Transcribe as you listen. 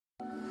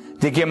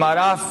The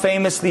Gemara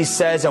famously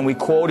says, and we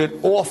quote it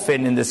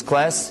often in this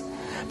class,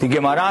 the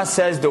Gemara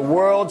says the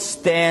world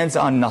stands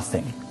on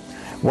nothing.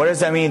 What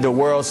does that mean, the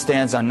world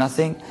stands on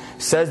nothing?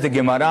 Says the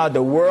Gemara,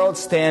 the world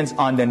stands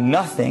on the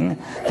nothing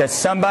that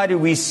somebody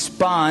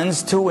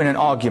responds to in an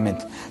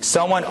argument.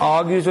 Someone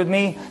argues with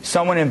me,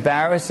 someone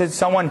embarrasses,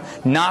 someone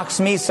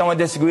knocks me, someone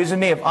disagrees with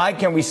me. If I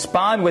can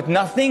respond with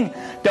nothing,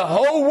 the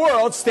whole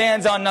world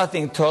stands on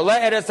nothing.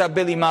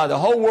 The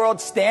whole world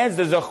stands,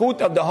 the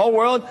zechut of the whole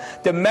world,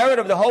 the merit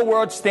of the whole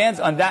world stands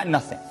on that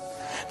nothing.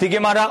 The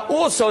Gemara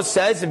also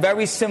says,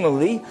 very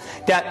similarly,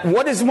 that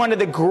what is one of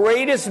the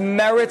greatest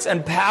merits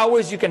and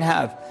powers you can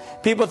have?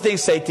 People think,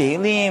 say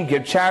Tehillim,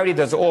 give charity,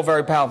 those are all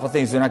very powerful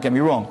things, they're not going to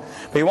be wrong.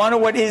 But you want to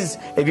know what is,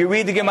 if you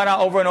read the Gemara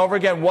over and over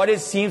again, what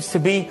is seems to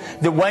be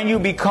when you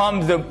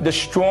become the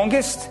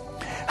strongest?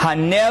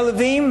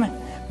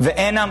 Hanelvim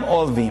ve'enam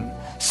olvim.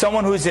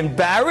 Someone who's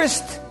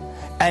embarrassed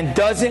and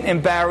doesn't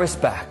embarrass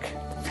back.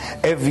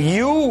 If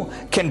you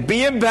can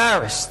be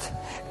embarrassed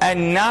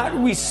and not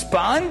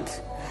respond,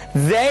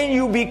 then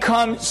you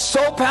become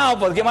so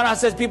powerful. The Gemara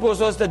says people were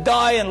supposed to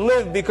die and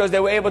live because they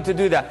were able to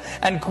do that.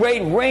 And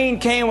great rain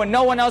came when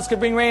no one else could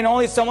bring rain,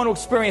 only someone who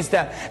experienced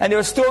that. And there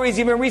were stories,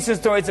 even recent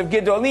stories of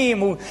Gidolim,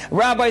 who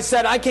Rabbi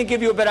said, I can't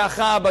give you a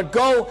beracha, but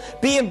go,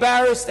 be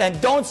embarrassed,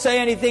 and don't say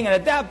anything, and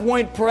at that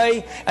point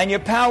pray, and your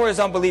power is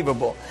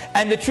unbelievable.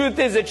 And the truth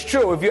is, it's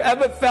true. If you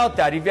ever felt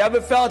that, if you ever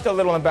felt a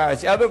little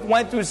embarrassed, you ever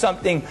went through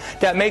something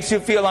that makes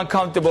you feel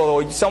uncomfortable,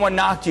 or someone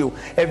knocked you,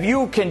 if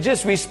you can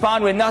just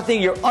respond with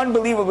nothing, you're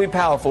unbelievably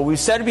powerful. We've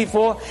said it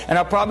before, and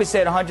I'll probably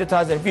say it 100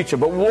 times in the future.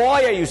 But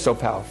why are you so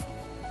powerful?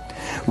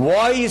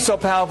 Why are you so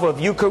powerful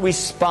if you could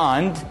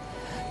respond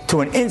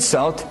to an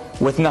insult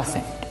with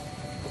nothing?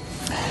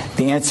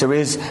 The answer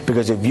is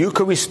because if you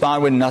could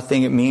respond with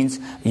nothing, it means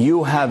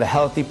you have a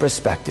healthy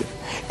perspective.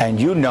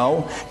 And you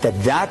know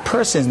that that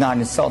person is not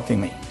insulting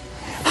me.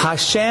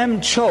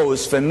 Hashem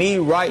chose for me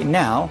right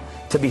now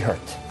to be hurt.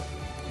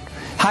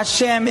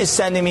 Hashem is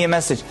sending me a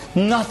message.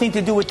 Nothing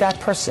to do with that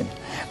person.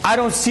 I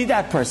don't see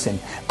that person.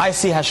 I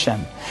see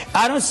Hashem.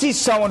 I don't see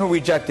someone who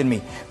rejected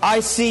me.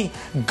 I see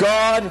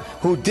God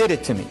who did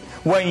it to me.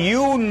 When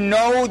you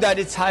know that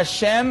it's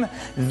Hashem,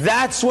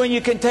 that's when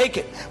you can take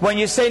it. When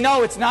you say,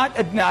 no, it's not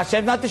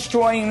Hashem's not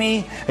destroying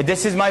me.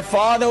 This is my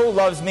Father who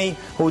loves me,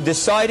 who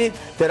decided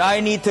that I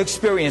need to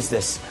experience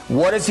this.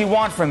 What does He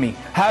want from me?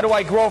 How do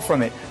I grow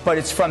from it? But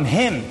it's from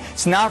Him.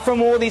 It's not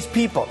from all these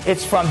people.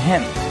 It's from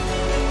Him.